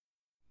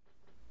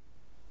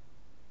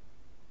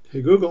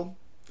Hey Google,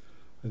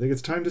 I think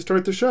it's time to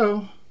start the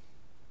show.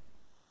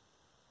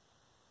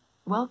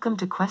 Welcome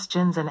to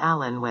Questions and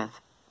Alan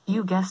with,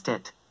 you guessed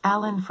it,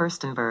 Alan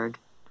Furstenberg.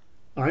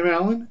 I'm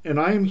Alan, and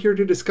I am here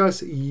to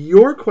discuss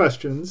your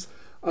questions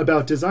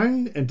about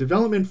design and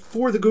development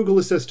for the Google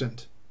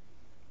Assistant.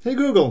 Hey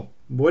Google,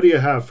 what do you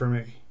have for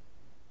me?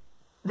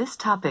 This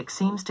topic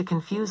seems to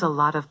confuse a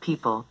lot of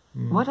people.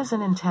 What is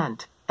an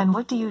intent, and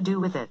what do you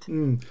do with it?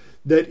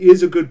 That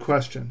is a good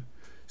question.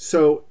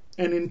 So,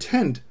 an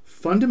intent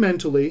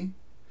fundamentally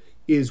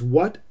is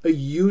what a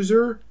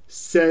user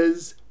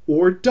says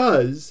or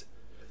does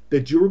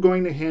that you are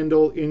going to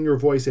handle in your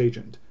voice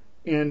agent.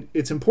 And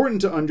it's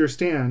important to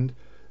understand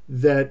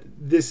that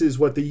this is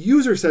what the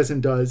user says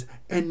and does,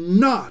 and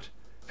not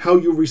how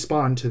you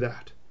respond to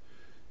that.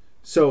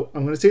 So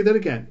I'm going to say that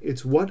again.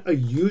 It's what a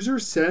user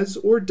says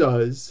or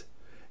does,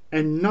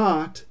 and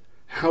not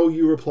how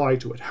you reply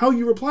to it. How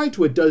you reply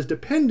to it does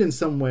depend in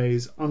some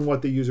ways on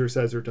what the user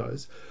says or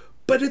does,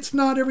 but it's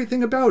not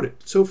everything about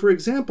it. So for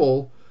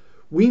example,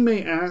 we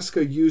may ask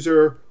a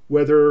user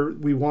whether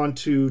we want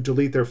to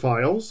delete their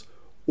files,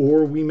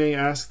 or we may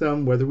ask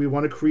them whether we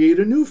want to create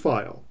a new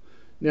file.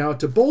 Now,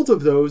 to both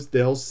of those,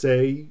 they'll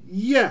say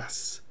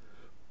yes.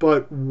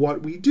 But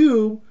what we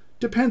do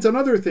depends on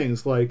other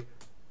things, like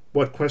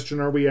what question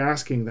are we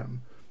asking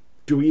them?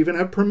 Do we even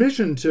have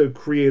permission to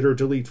create or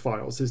delete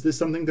files? Is this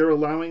something they're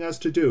allowing us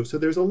to do? So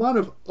there's a lot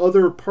of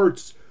other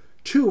parts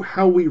to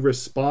how we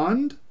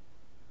respond,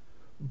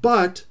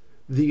 but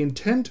the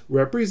intent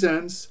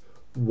represents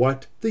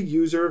what the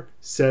user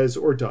says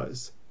or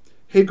does.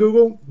 Hey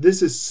Google,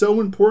 this is so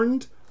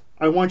important.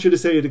 I want you to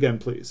say it again,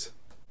 please.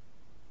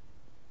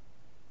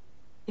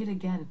 It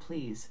again,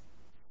 please.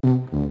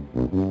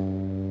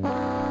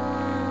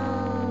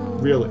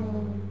 Really?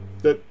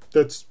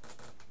 That's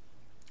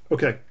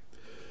okay.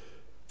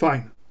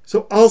 Fine.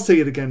 So I'll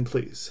say it again,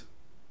 please.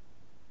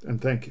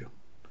 And thank you.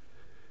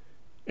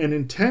 An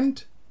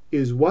intent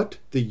is what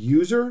the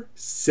user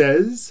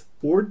says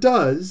or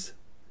does,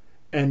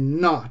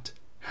 and not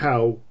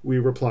how we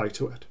reply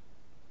to it.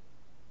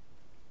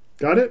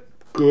 Got it?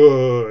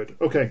 Good.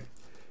 Okay.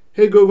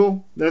 Hey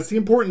Google, that's the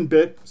important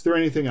bit. Is there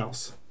anything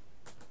else?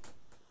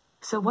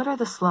 So what are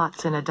the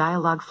slots in a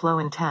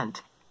Dialogflow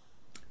intent?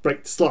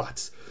 Right,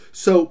 slots.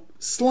 So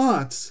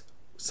slots,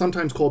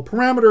 sometimes called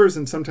parameters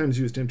and sometimes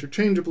used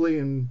interchangeably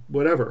and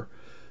whatever.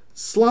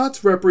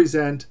 Slots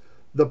represent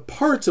the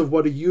parts of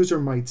what a user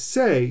might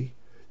say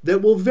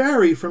that will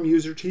vary from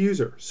user to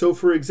user. So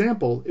for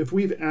example, if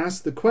we've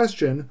asked the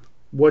question,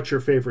 what's your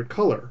favorite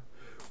color?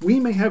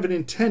 We may have an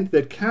intent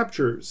that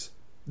captures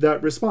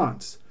that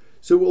response.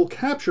 So it will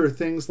capture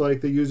things like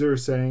the user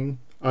saying,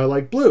 I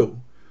like blue,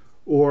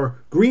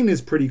 or green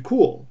is pretty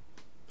cool,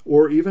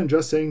 or even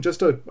just saying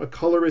just a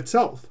color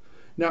itself.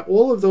 Now,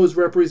 all of those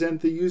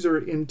represent the user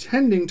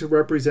intending to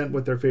represent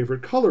what their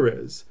favorite color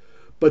is,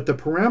 but the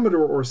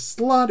parameter or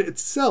slot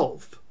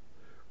itself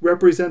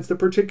represents the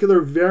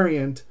particular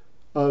variant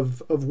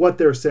of what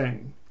they're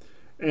saying.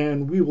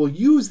 And we will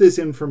use this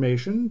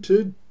information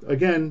to,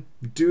 again,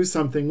 do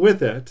something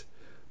with it,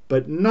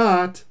 but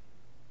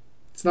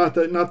it's not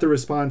the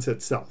response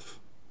itself.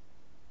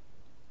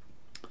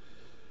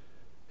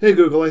 Hey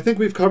Google, I think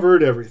we've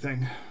covered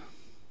everything.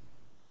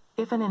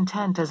 If an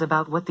intent is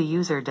about what the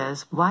user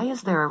does, why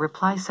is there a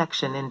reply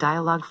section in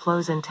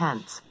Dialogflow's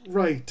intents?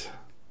 Right.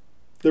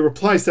 The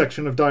reply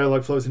section of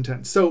Dialogflow's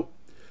intents. So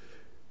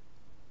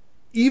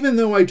even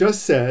though I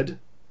just said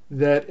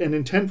that an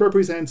intent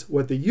represents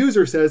what the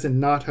user says and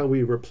not how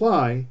we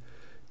reply,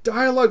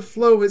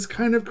 Dialogflow has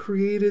kind of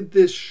created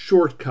this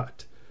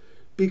shortcut,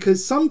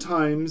 because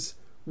sometimes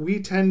we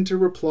tend to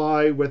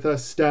reply with a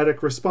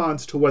static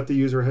response to what the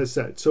user has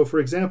said. So for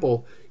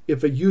example,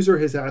 if a user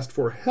has asked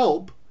for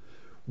help,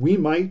 we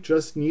might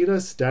just need a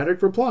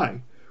static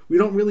reply. We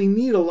don't really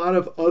need a lot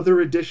of other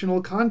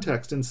additional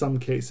context in some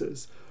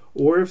cases.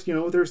 Or if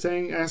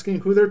they're asking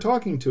who they're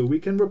talking to, we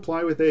can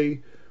reply with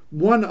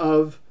one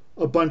of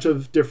a bunch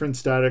of different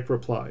static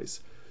replies.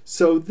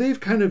 So they've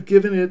kind of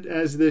given it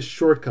as this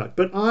shortcut.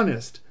 But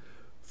honest,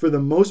 for the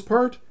most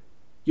part,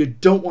 you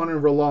don't want to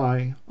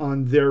rely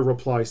on their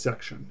reply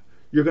section.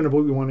 You're going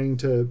to be wanting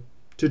to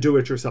do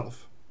it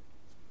yourself.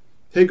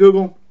 Hey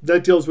Google,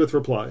 that deals with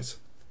replies.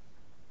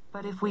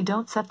 But if we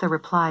don't set the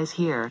replies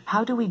here,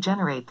 how do we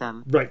generate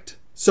them? Right.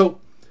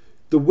 So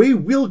the way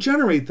we'll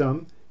generate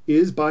them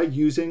is by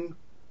using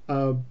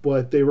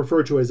what they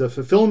refer to as a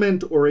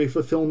fulfillment or a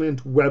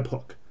fulfillment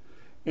webhook.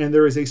 And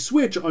there is a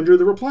switch under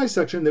the reply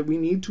section that we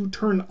need to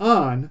turn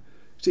on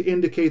to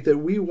indicate that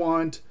we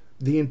want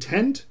the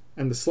intent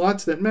and the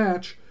slots that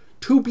match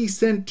to be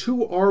sent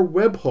to our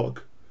webhook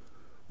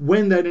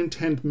when that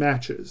intent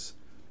matches.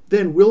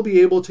 Then we'll be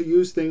able to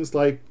use things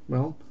like,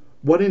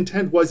 what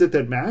intent was it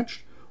that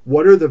matched?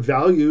 What are the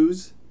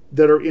values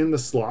that are in the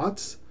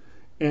slots?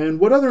 And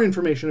what other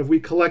information have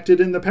we collected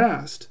in the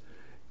past?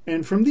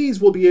 And from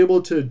these, we'll be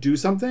able to do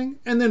something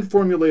and then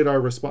formulate our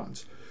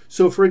response.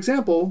 So for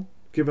example,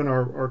 given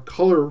our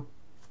color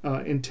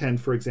intent,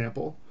 for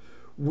example,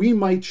 we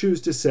might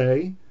choose to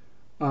say,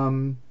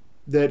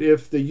 that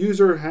if the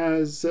user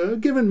has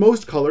given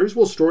most colors,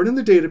 we'll store it in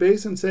the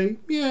database and say,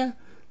 yeah,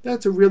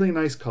 that's a really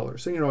nice color.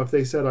 So, if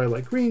they said, I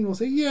like green, we'll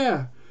say,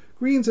 yeah,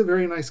 green's a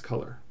very nice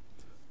color.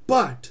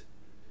 But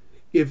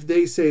if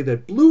they say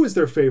that blue is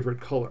their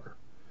favorite color,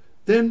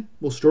 then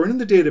we'll store it in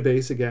the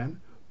database again,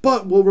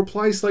 but we'll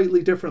reply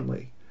slightly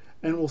differently.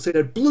 And we'll say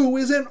that blue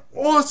is an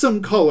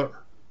awesome color,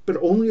 but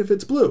only if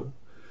it's blue.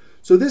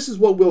 So this is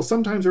what we'll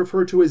sometimes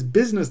refer to as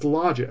business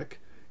logic,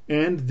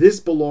 and this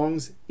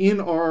belongs in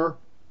our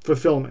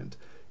fulfillment.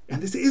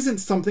 And this isn't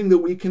something that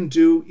we can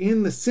do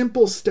in the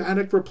simple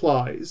static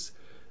replies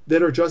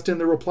that are just in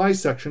the reply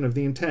section of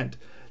the intent.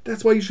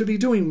 That's why you should be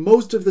doing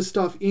most of the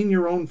stuff in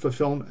your own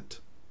fulfillment.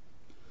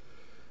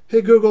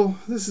 Hey Google,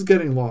 this is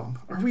getting long.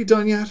 Are we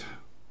done yet?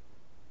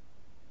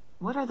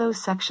 What are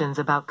those sections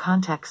about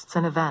contexts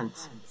and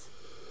events?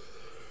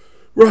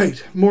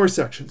 Right, more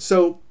sections.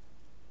 So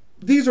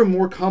these are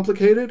more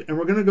complicated, and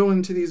we're going to go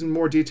into these in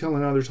more detail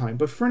another time.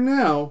 But for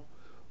now,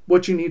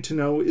 what you need to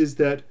know is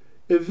that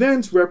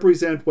events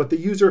represent what the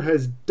user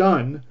has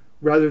done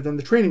rather than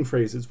the training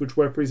phrases, which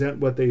represent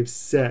what they've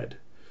said.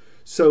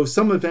 So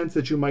some events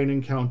that you might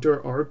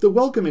encounter are the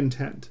welcome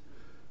intent,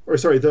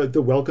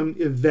 the welcome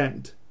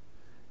event.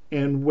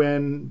 And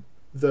when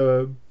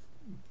the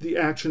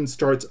action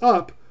starts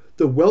up,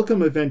 the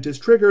welcome event is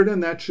triggered,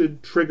 and that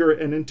should trigger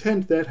an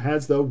intent that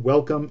has the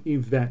welcome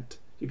event.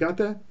 You got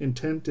that?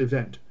 Intent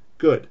event.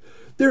 Good.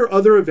 There are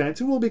other events,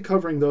 and we'll be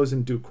covering those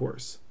in due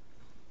course.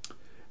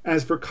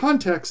 As for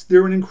context,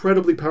 they're an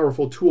incredibly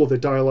powerful tool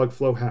that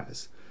Dialogflow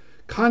has.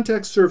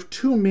 Context serve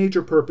two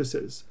major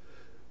purposes.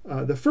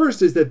 The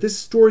first is that this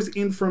stores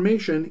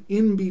information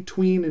in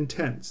between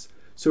intents.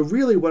 So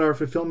really what our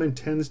fulfillment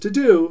tends to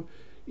do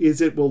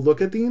is it will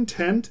look at the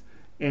intent,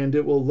 and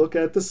it will look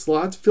at the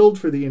slots filled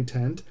for the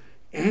intent,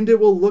 and it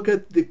will look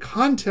at the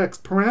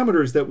context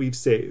parameters that we've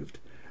saved.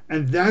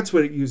 And that's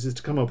what it uses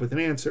to come up with an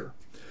answer.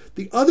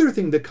 The other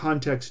thing that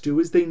contexts do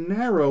is they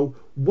narrow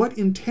what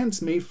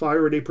intents may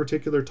fire at a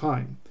particular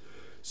time.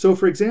 So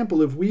for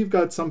example, if we've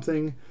got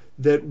something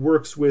that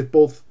works with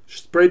both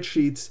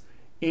spreadsheets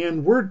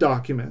and Word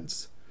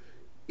documents,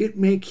 it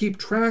may keep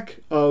track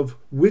of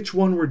which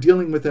one we're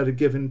dealing with at a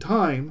given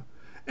time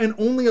and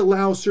only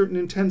allow certain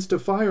intents to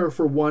fire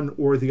for one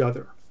or the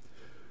other.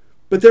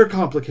 But they're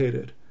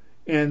complicated,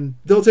 and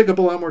they'll take up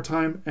a lot more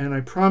time, and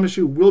I promise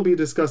you we'll be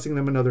discussing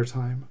them another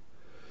time.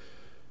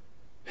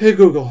 Hey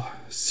Google,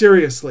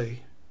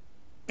 seriously,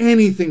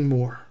 anything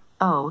more?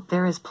 Oh,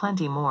 there is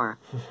plenty more.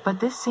 But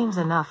this seems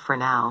enough for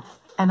now.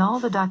 And all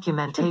the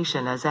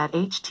documentation is at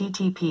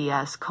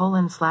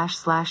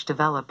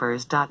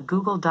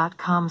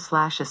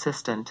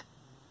https://developers.google.com/assistant.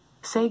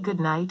 Say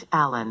goodnight,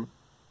 Alan.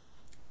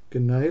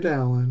 Good night,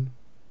 Alan.